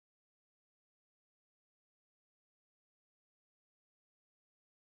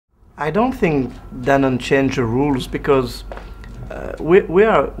I don't think Danone changed the rules because we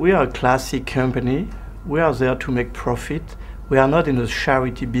are a classic company. We are there to make profit. We are not in the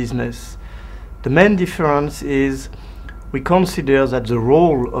charity business. The main difference is we consider that the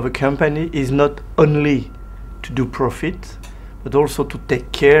role of a company is not only to do profit, but also to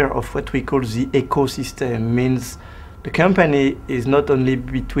take care of what we call the ecosystem. Means the company is not only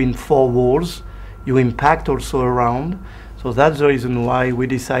between four walls, you impact also around. So that's the reason why we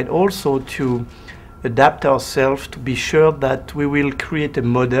decide also to adapt ourselves to be sure that we will create a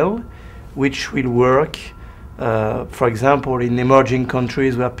model which will work, for example, in emerging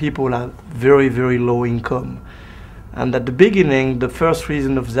countries where people have very, very low income. And at the beginning, the first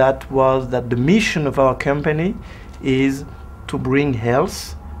reason of that was that the mission of our company is to bring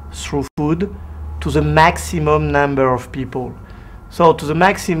health through food to the maximum number of people. So to the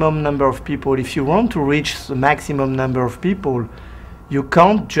maximum number of people, if you want to reach the maximum number of people, you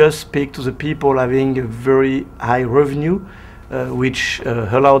can't just speak to the people having a very high revenue, which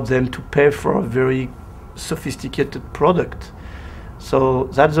allowed them to pay for a very sophisticated product. So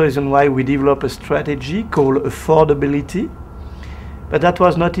that's the reason why we developed a strategy called affordability. But that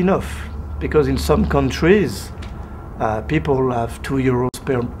was not enough, because in some countries, people have €2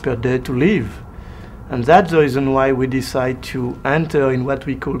 per day to live. And that's the reason why we decide to enter in what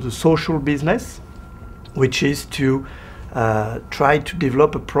we call the social business, which is to try to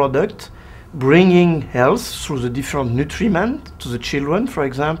develop a product bringing health through the different nutriment to the children, for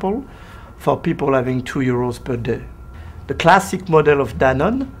example, for people having €2 per day. The classic model of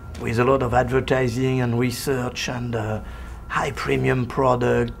Danone, with a lot of advertising and research and high premium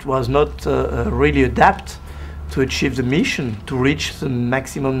product, was not really adapted to achieve the mission, to reach the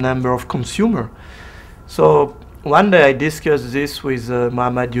maximum number of consumers. So one day I discussed this with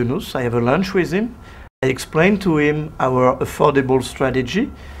Mohamed Yunus. I have a lunch with him. I explained to him our affordable strategy.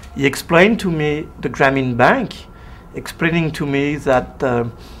 He explained to me the Grameen Bank, explaining to me that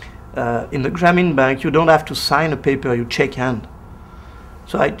in the Grameen Bank you don't have to sign a paper, you shake hand.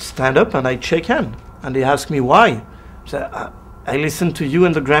 So I stand up and I shake hand. And he asked me why. So, I listen to you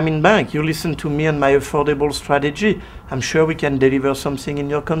and the Grameen Bank. You listen to me and my affordable strategy. I'm sure we can deliver something in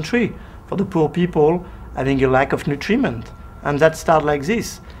your country for the poor people having a lack of nutriment. And that starts like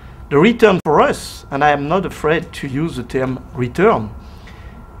this. The return for us, and I am not afraid to use the term return.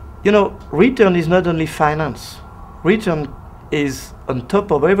 You know, return is not only finance. Return is, on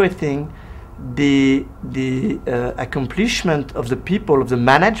top of everything, the accomplishment of the people, of the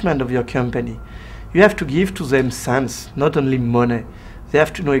management of your company. You have to give to them sense, not only money. They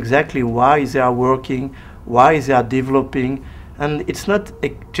have to know exactly why they are working, why they are developing. And it's not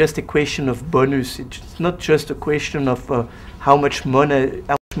just a question of bonus. It's not just a question of how much money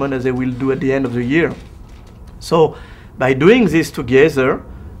they will do at the end of the year. So by doing this together,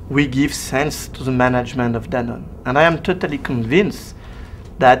 we give sense to the management of Danone. And I am totally convinced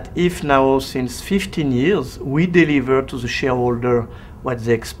that if now, since 15 years, we deliver to the shareholder what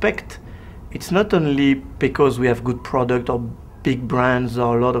they expect, it's not only because we have good product or big brands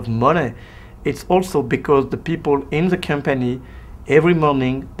or a lot of money. It's also because the people in the company, every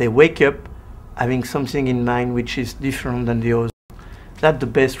morning, they wake up having something in mind which is different than the others. That's the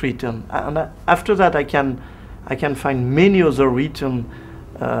best return. And after that, I can find many other return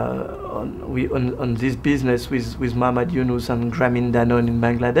on this business with Mohamed Yunus and Grameen Danone in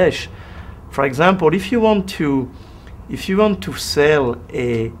Bangladesh. For example, if you want to sell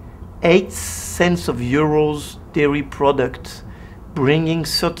a 8 cents of euros dairy product, bringing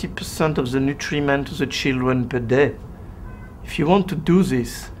 30% of the nutriment to the children per day. If you want to do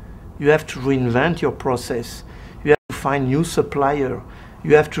this, you have to reinvent your process. You have to find new supplier.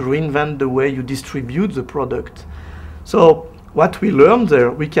 You have to reinvent the way you distribute the product. So what we learned there,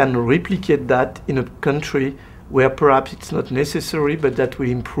 we can replicate that in a country where perhaps it's not necessary, but that will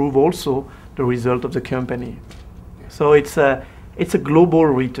improve also the result of the company. So it's a global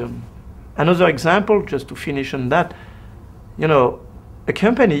return. Another example, just to finish on that, you know, a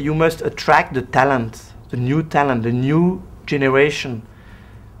company, you must attract the talent, the new generation.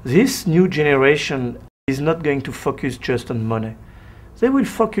 This new generation is not going to focus just on money. They will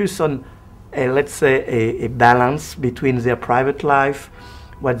focus on, let's say, a balance between their private life,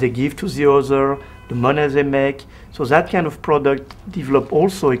 what they give to the other, the money they make. So that kind of product develop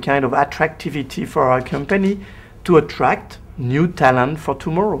also a kind of attractivity for our company to attract new talent for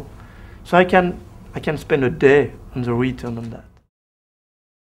tomorrow. So I can spend a day on the return on that.